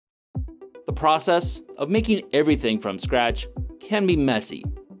The process of making everything from scratch can be messy,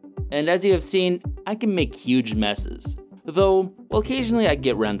 and as you have seen, I can make huge messes. Though, well, occasionally I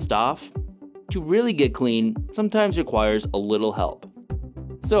get rinsed off. To really get clean sometimes requires a little help.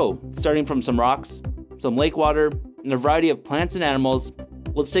 So, starting from some rocks, some lake water, and a variety of plants and animals,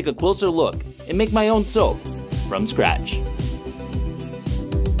 let's take a closer look and make my own soap from scratch.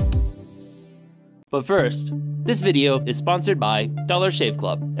 But first, this video is sponsored by Dollar Shave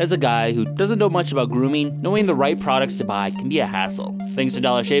Club. As a guy who doesn't know much about grooming, knowing the right products to buy can be a hassle. Thanks to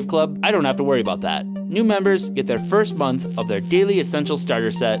Dollar Shave Club, I don't have to worry about that. New members get their first month of their daily essential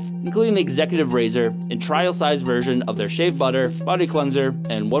starter set, including the executive razor and trial size version of their shave butter, body cleanser,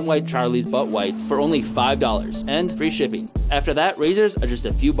 and One White Charlie's butt wipes for only $5 and free shipping. After that, razors are just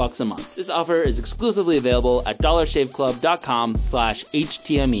a few bucks a month. This offer is exclusively available at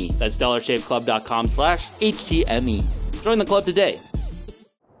dollarshaveclub.com/HTME. That's dollarshaveclub.com/HTME. Join the club today.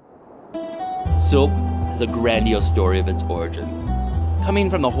 Soap has a grandiose story of its origin. Coming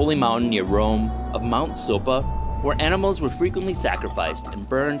from the holy mountain near Rome of Mount Sopa, where animals were frequently sacrificed and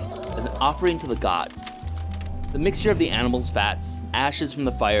burned as an offering to the gods. The mixture of the animals' fats, ashes from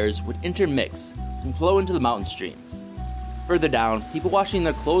the fires would intermix and flow into the mountain streams. Further down, people washing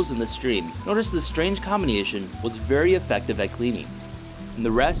their clothes in the stream noticed this strange combination was very effective at cleaning. And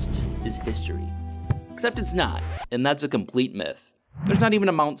the rest is history. Except it's not, and that's a complete myth. There's not even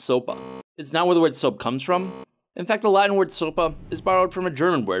a Mount Sopa. It's not where the word soap comes from. In fact, the Latin word sopa is borrowed from a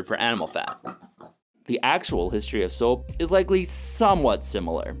German word for animal fat. The actual history of soap is likely somewhat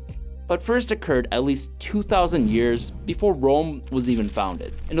similar, but first occurred at least 2,000 years before Rome was even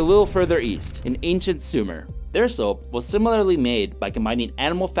founded. And a little further east, in ancient Sumer, their soap was similarly made by combining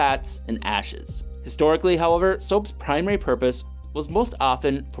animal fats and ashes. Historically, however, soap's primary purpose was most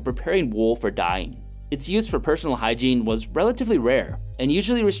often for preparing wool for dyeing. Its use for personal hygiene was relatively rare, and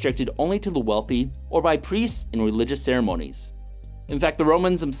usually restricted only to the wealthy or by priests in religious ceremonies. In fact, the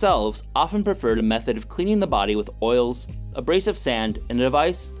Romans themselves often preferred a method of cleaning the body with oils, abrasive sand, and a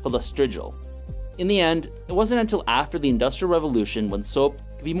device called a strigil. In the end, it wasn't until after the Industrial Revolution when soap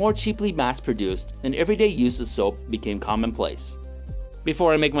could be more cheaply mass-produced and everyday use of soap became commonplace.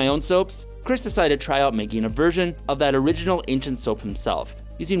 Before I make my own soaps, Chris decided to try out making a version of that original ancient soap himself,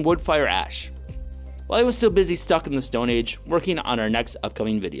 using wood fire ash, while I was still busy stuck in the Stone Age, working on our next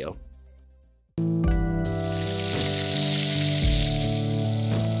upcoming video.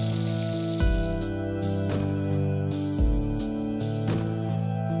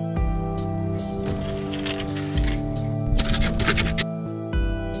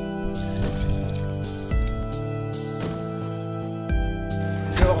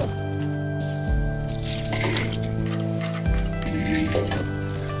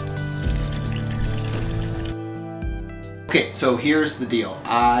 Okay, so here's the deal.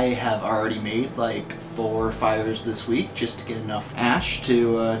 I have already made like 4 fires this week just to get enough ash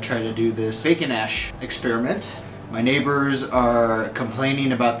to try to do this bacon ash experiment. My neighbors are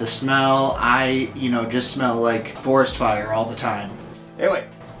complaining about the smell. I, just smell like forest fire all the time. Anyway,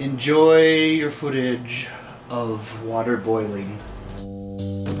 enjoy your footage of water boiling.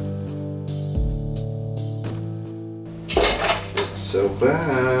 It's soap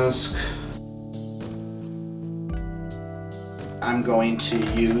mask. I'm going to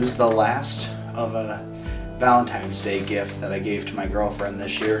use the last of a Valentine's Day gift that I gave to my girlfriend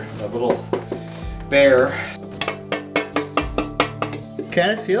this year. A little bear.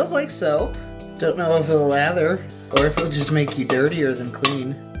 Kind of feels like soap. Don't know if it'll lather or if it'll just make you dirtier than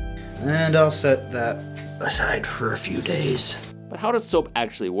clean. And I'll set that aside for a few days. But how does soap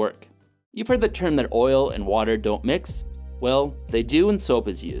actually work? You've heard the term that oil and water don't mix? Well, they do when soap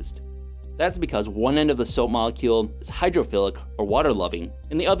is used. That's because one end of the soap molecule is hydrophilic, or water-loving,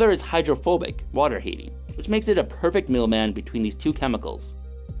 and the other is hydrophobic, water-hating, which makes it a perfect middleman between these two chemicals.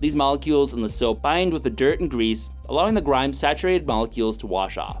 These molecules in the soap bind with the dirt and grease, allowing the grime-saturated molecules to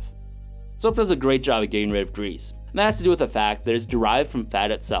wash off. Soap does a great job of getting rid of grease, and that has to do with the fact that it is derived from fat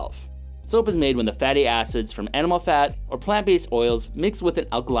itself. Soap is made when the fatty acids from animal fat or plant-based oils mix with an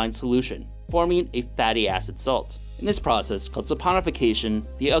alkaline solution, forming a fatty acid salt. In this process, called saponification,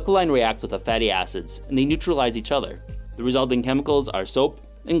 the alkaline reacts with the fatty acids and they neutralize each other. The resulting chemicals are soap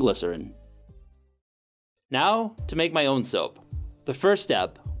and glycerin. Now, to make my own soap. The first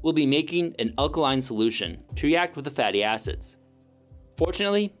step will be making an alkaline solution to react with the fatty acids.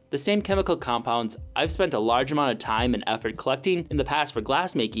 Fortunately, the same chemical compounds I've spent a large amount of time and effort collecting in the past for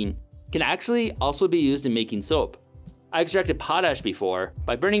glass making can actually also be used in making soap. I extracted potash before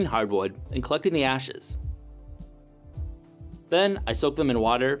by burning hardwood and collecting the ashes. Then I soaked them in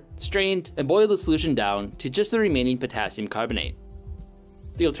water, strained, and boiled the solution down to just the remaining potassium carbonate.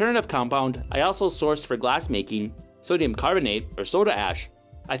 The alternative compound I also sourced for glass making, sodium carbonate or soda ash,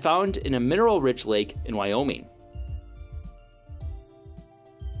 I found in a mineral-rich lake in Wyoming.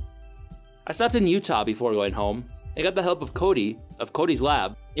 I stopped in Utah before going home and got the help of Coby, of Cody's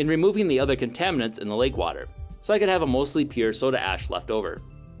lab, in removing the other contaminants in the lake water, so I could have a mostly pure soda ash left over.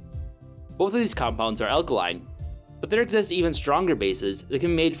 Both of these compounds are alkaline, but there exist even stronger bases that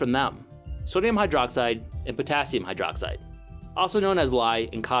can be made from them: sodium hydroxide and potassium hydroxide, also known as lye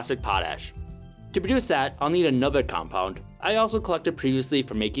and caustic potash. To produce that, I'll need another compound I also collected previously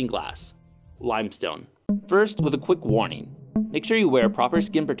for making glass: limestone. First, with a quick warning, make sure you wear proper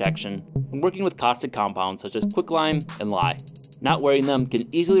skin protection when working with caustic compounds such as quicklime and lye. Not wearing them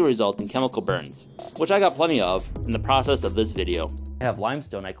can easily result in chemical burns, which I got plenty of in the process of this video. I have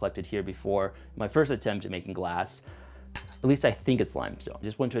limestone I collected here before my first attempt at making glass. At least I think it's limestone.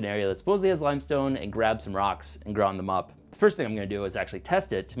 Just went to an area that supposedly has limestone and grabbed some rocks and ground them up. The first thing I'm going to do is actually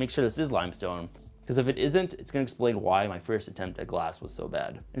test it to make sure this is limestone, because if it isn't, it's going to explain why my first attempt at glass was so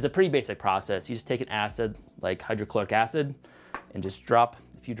bad. It's a pretty basic process. You just take an acid like hydrochloric acid and just drop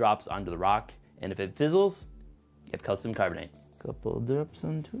a few drops onto the rock, and if it fizzles, you have calcium carbonate. Couple drops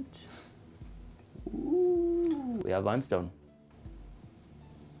onto it. Ooh, we have limestone.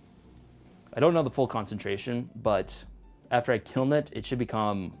 I don't know the full concentration, but after I kiln it, it should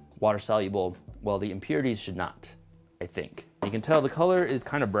become water soluble, while the impurities should not, I think. You can tell the color is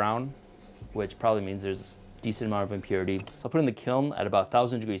kind of brown, which probably means there's a decent amount of impurity. So I'll put it in the kiln at about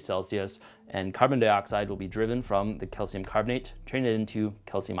 1000 degrees Celsius, and carbon dioxide will be driven from the calcium carbonate, turning it into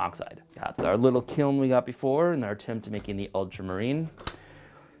calcium oxide. Got our little kiln we got before in our attempt at making the ultramarine.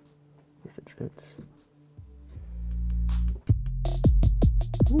 If it fits.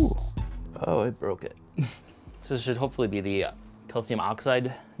 Ooh. Oh, it broke it. So this should hopefully be the calcium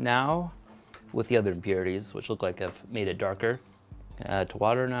oxide now, with the other impurities, which look like I've made it darker. Add to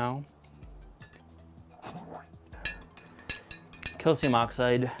water now. Calcium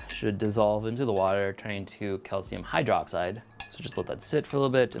oxide should dissolve into the water, turning to calcium hydroxide. So just let that sit for a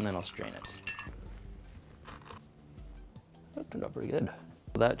little bit, and then I'll strain it. That turned out pretty good.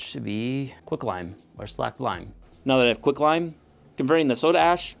 That should be quicklime, or slacked lime. Now that I have quicklime, converting the soda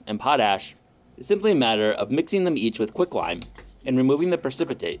ash and potash is simply a matter of mixing them each with quicklime and removing the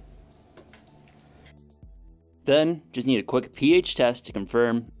precipitate. Then, just need a quick pH test to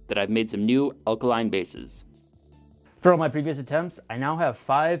confirm that I've made some new alkaline bases. For all my previous attempts, I now have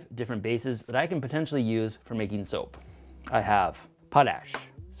 5 different bases that I can potentially use for making soap. I have potash,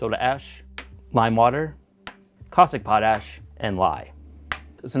 soda ash, lime water, caustic potash, and lye.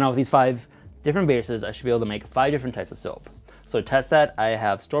 So now with these 5 different bases, I should be able to make 5 different types of soap. So to test that, I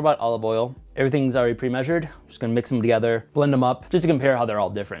have store-bought olive oil. Everything's already pre-measured. I'm just gonna mix them together, blend them up, just to compare how they're all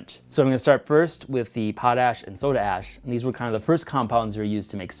different. So I'm gonna start first with the potash and soda ash. And these were kind of the first compounds that were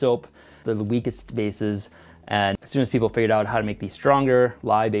used to make soap. They're the weakest bases. And as soon as people figured out how to make these stronger,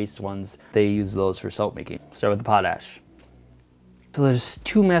 lye-based ones, they use those for soap making. Start with the potash. So there's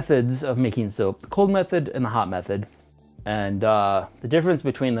 2 methods of making soap, the cold method and the hot method. And the difference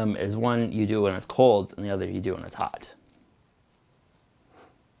between them is one you do when it's cold and the other you do when it's hot.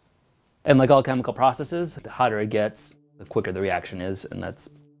 And like all chemical processes, the hotter it gets, the quicker the reaction is, and that's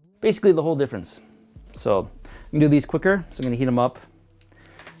basically the whole difference. So I'm gonna do these quicker, so I'm gonna heat them up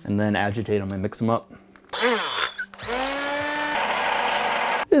and then agitate them and mix them up.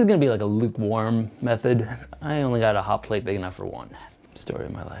 This is gonna be like a lukewarm method. I only got a hot plate big enough for one. Story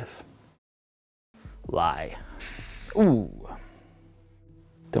of my life. Lye. Ooh.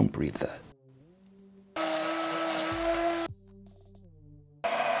 Don't breathe that.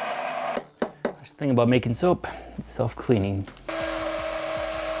 There's the thing about making soap, it's self-cleaning.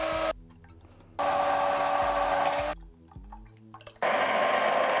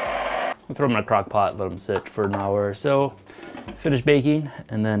 I'll throw them in a crock pot, let them sit for an hour or so, finish baking,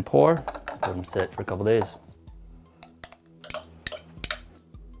 and then pour, let them sit for a couple days.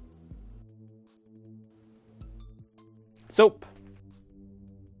 Soap.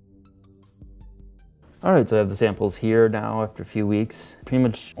 All right, so I have the samples here now after a few weeks. Pretty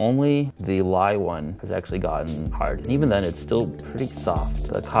much only the lye one has actually gotten hard. And even then, it's still pretty soft.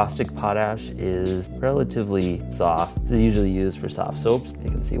 The caustic potash is relatively soft. This is usually used for soft soaps. You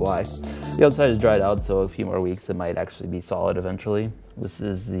can see why. The outside is dried out, so a few more weeks, it might actually be solid eventually. This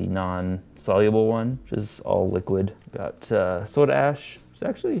is the non-soluble one, which is all liquid. Got soda ash, which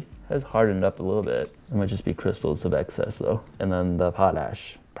actually has hardened up a little bit. It might just be crystals of excess though. And then the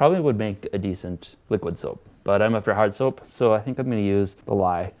potash. Probably would make a decent liquid soap, but I'm after hard soap, so I think I'm gonna use the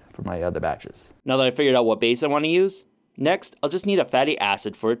lye for my other batches. Now that I figured out what base I wanna use, next I'll just need a fatty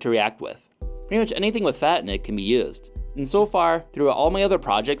acid for it to react with. Pretty much anything with fat in it can be used. And so far, throughout all my other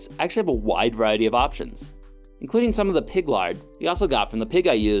projects, I actually have a wide variety of options, including some of the pig lard we also got from the pig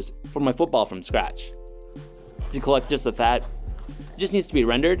I used for my football from scratch. To collect just the fat, it just needs to be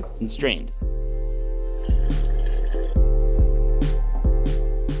rendered and strained.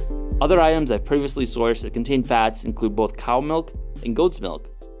 Other items I've previously sourced that contain fats include both cow milk and goat's milk,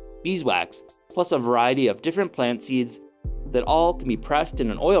 beeswax, plus a variety of different plant seeds that all can be pressed in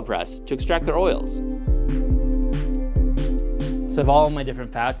an oil press to extract their oils. So I have all of my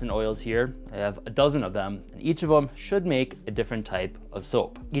different fats and oils here. I have a dozen of them, and each of them should make a different type of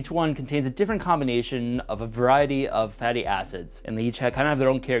soap. Each one contains a different combination of a variety of fatty acids, and they each kind of have their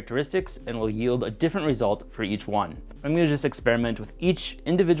own characteristics and will yield a different result for each one. I'm gonna just experiment with each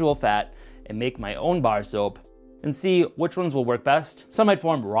individual fat and make my own bar soap and see which ones will work best. Some might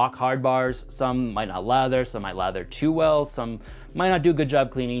form rock hard bars, some might not lather, some might lather too well, some might not do a good job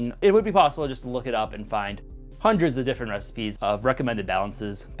cleaning. It would be possible just to look it up and find hundreds of different recipes of recommended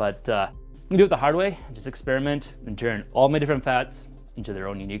balances, but you can do it the hard way, just experiment and turn all my different fats into their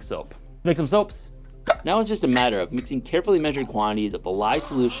own unique soap. Make some soaps. Now it's just a matter of mixing carefully measured quantities of the lye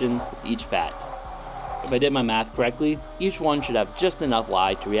solution with each fat. If I did my math correctly, each one should have just enough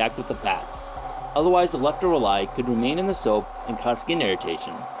lye to react with the fats. Otherwise, the leftover lye could remain in the soap and cause skin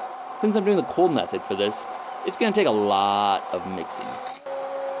irritation. Since I'm doing the cold method for this, it's going to take a lot of mixing.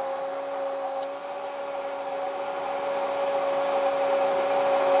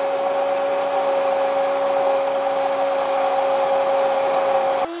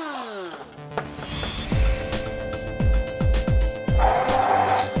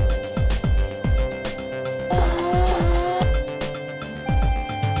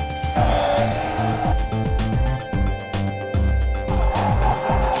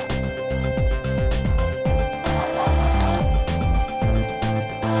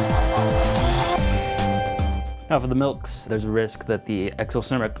 Now for the milks, there's a risk that the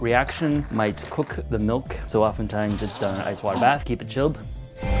exothermic reaction might cook the milk, so oftentimes it's done in an ice water bath, keep it chilled.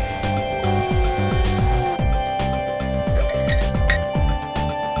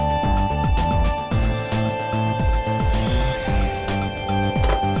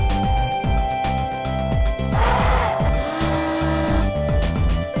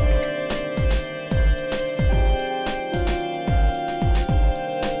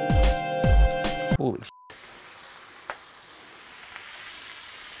 Holy shit.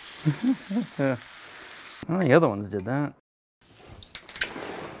 Well, the other ones did that.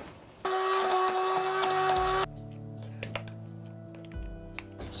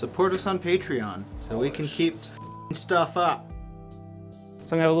 Support us on Patreon so we can keep stuff up. So I'm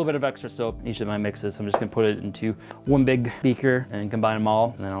gonna have a little bit of extra soap in each of my mixes. I'm just gonna put it into one big beaker and combine them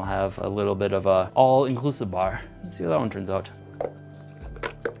all. And then I'll have a little bit of a all-inclusive bar. Let's see how that one turns out.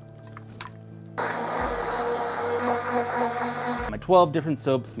 My 12 different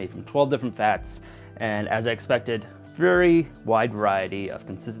soaps made from 12 different fats, and as I expected, very wide variety of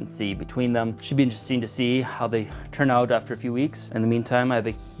consistency between them. Should be interesting to see how they turn out after a few weeks. In the meantime, I have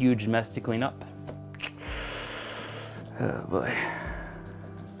a huge mess to clean up. Oh boy.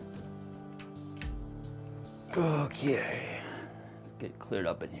 Okay, let's get it cleared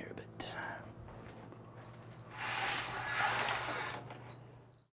up in here a bit.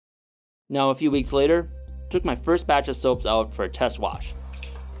 Now, a few weeks later, took my first batch of soaps out for a test wash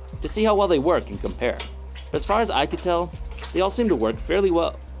to see how well they work and compare. But as far as I could tell, they all seemed to work fairly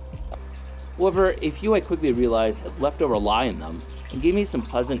well. However, a few I quickly realized had leftover lye in them and gave me some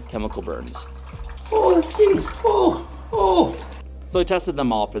pleasant chemical burns. Oh, that stinks! Oh! So I tested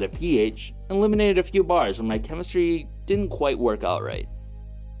them all for their pH and eliminated a few bars when my chemistry didn't quite work out right.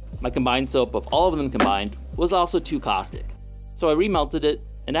 My combined soap of all of them combined was also too caustic, so I remelted it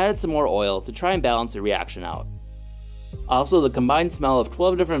and added some more oil to try and balance the reaction out. Also, the combined smell of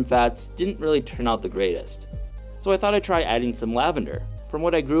 12 different fats didn't really turn out the greatest, so I thought I'd try adding some lavender from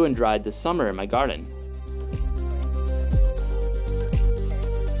what I grew and dried this summer in my garden.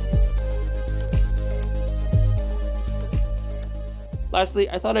 Lastly,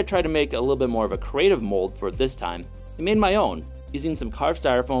 I thought I'd try to make a little bit more of a creative mold for it this time, and made my own using some carved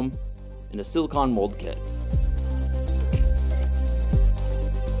styrofoam and a silicone mold kit.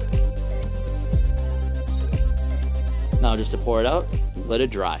 Now just to pour it out and let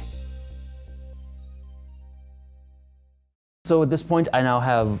it dry. So at this point, I now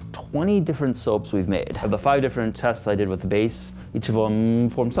have 20 different soaps we've made. Of the 5 different tests I did with the base, each of them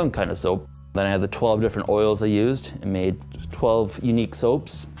formed some kind of soap. Then I had the 12 different oils I used and made 12 unique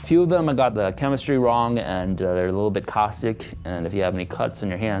soaps. A few of them I got the chemistry wrong and they're a little bit caustic, and if you have any cuts on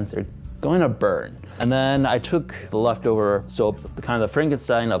your hands, they're going to burn. And then I took the leftover soaps, kind of the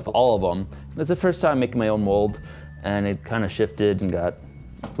Frankenstein of all of them. It's the first time making my own mold, and it kind of shifted and got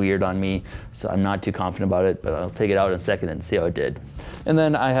weird on me, so I'm not too confident about it, but I'll take it out in a second and see how it did. And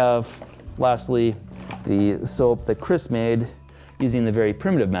then I have, lastly, the soap that Chris made using the very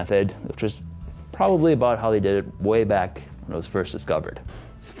primitive method, which was probably about how they did it way back when it was first discovered.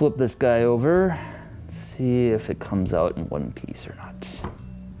 Let's flip this guy over, see if it comes out in one piece or not.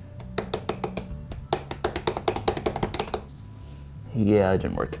 Yeah, it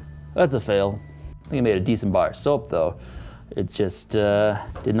didn't work. That's a fail. I think I made a decent bar of soap though. It just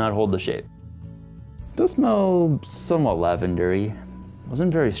did not hold the shape. It does smell somewhat lavendery.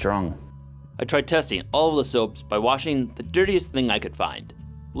 Wasn't very strong. I tried testing all of the soaps by washing the dirtiest thing I could find.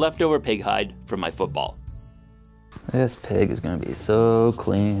 Leftover pig hide from my football. This pig is gonna be so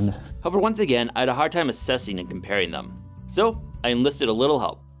clean. However, once again, I had a hard time assessing and comparing them. So I enlisted a little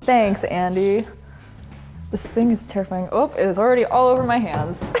help. Thanks, Andy. This thing is terrifying. Oh, it is already all over my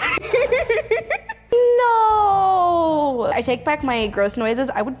hands. No! I take back my gross noises.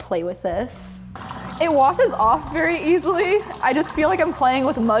 I would play with this. It washes off very easily. I just feel like I'm playing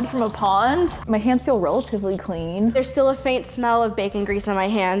with mud from a pond. My hands feel relatively clean. There's still a faint smell of bacon grease on my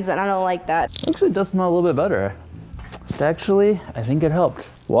hands, and I don't like that. Actually, it does smell a little bit better. Actually, I think it helped.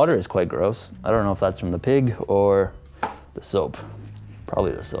 Water is quite gross. I don't know if that's from the pig or the soap.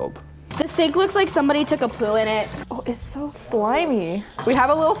 Probably the soap. The sink looks like somebody took a poo in it. Oh, it's so slimy. We have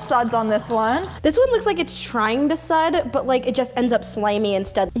a little suds on this one. This one looks like it's trying to sud, but like it just ends up slimy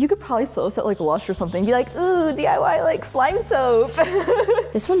instead. You could probably sell this at like Lush or something. Be like, ooh, DIY like slime soap.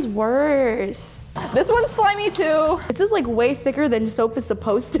 This one's worse. This one's slimy too. This is like way thicker than soap is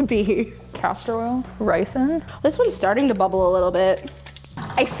supposed to be. Castor oil, ricin. This one's starting to bubble a little bit.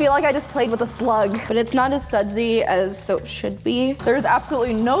 I feel like I just played with a slug. But it's not as sudsy as soap should be. There's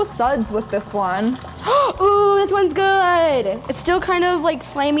absolutely no suds with this one. Ooh, this one's good. It's still kind of like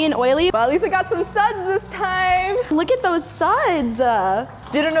slimy and oily. But at least I got some suds this time. Look at those suds.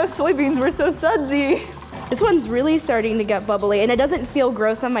 Didn't know soybeans were so sudsy. This one's really starting to get bubbly, and it doesn't feel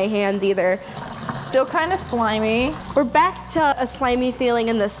gross on my hands either. Still kind of slimy. We're back to a slimy feeling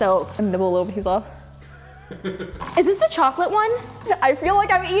in the soap. I'm nibble a little piece off. Is this the chocolate one? I feel like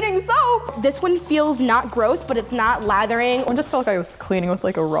I'm eating soap. This one feels not gross, but it's not lathering. I just felt like I was cleaning with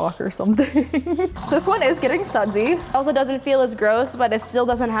like a rock or something. This one is getting sudsy. Also doesn't feel as gross, but it still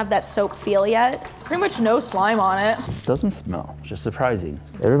doesn't have that soap feel yet. Pretty much no slime on it. It doesn't smell, which is surprising.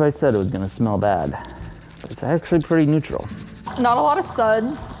 Everybody said it was gonna smell bad, but it's actually pretty neutral. Not a lot of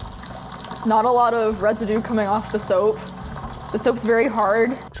suds. Not a lot of residue coming off the soap. The soap's very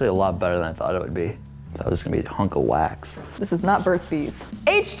hard. Actually a lot better than I thought it would be. I thought it was gonna be a hunk of wax. This is not Burt's Bees.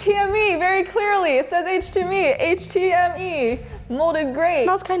 HTME, very clearly. It says HTME, HTME, molded grape. It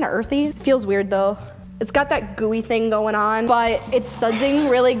smells kind of earthy. Feels weird though. It's got that gooey thing going on, but it's sudsing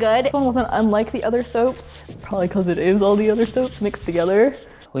really good. This one wasn't unlike the other soaps, probably because it is all the other soaps mixed together.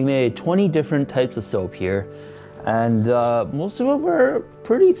 We made 20 different types of soap here, and most of them were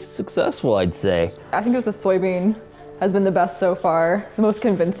pretty successful, I'd say. I think it was the soybean has been the best so far, the most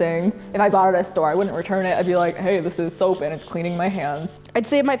convincing. If I bought it at a store, I wouldn't return it. I'd be like, hey, this is soap and it's cleaning my hands. I'd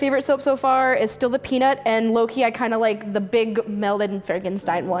say my favorite soap so far is still the peanut, and low-key I kind of like the big melted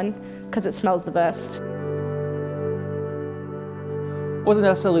Frankenstein one because it smells the best. Wasn't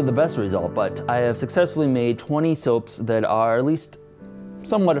necessarily the best result, but I have successfully made 20 soaps that are at least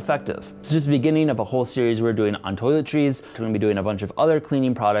somewhat effective. It's just the beginning of a whole series we're doing on toiletries. We're gonna be doing a bunch of other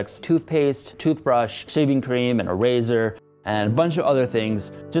cleaning products, toothpaste, toothbrush, shaving cream, and a razor, and a bunch of other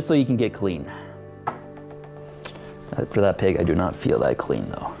things, just so you can get clean. For that pig, I do not feel that clean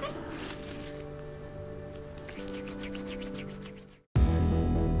though.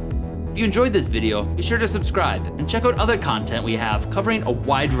 If you enjoyed this video, be sure to subscribe and check out other content we have covering a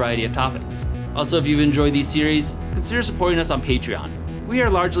wide variety of topics. Also, if you've enjoyed these series, consider supporting us on Patreon. We are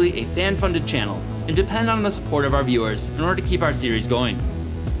largely a fan-funded channel and depend on the support of our viewers in order to keep our series going.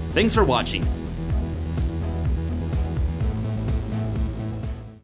 Thanks for watching.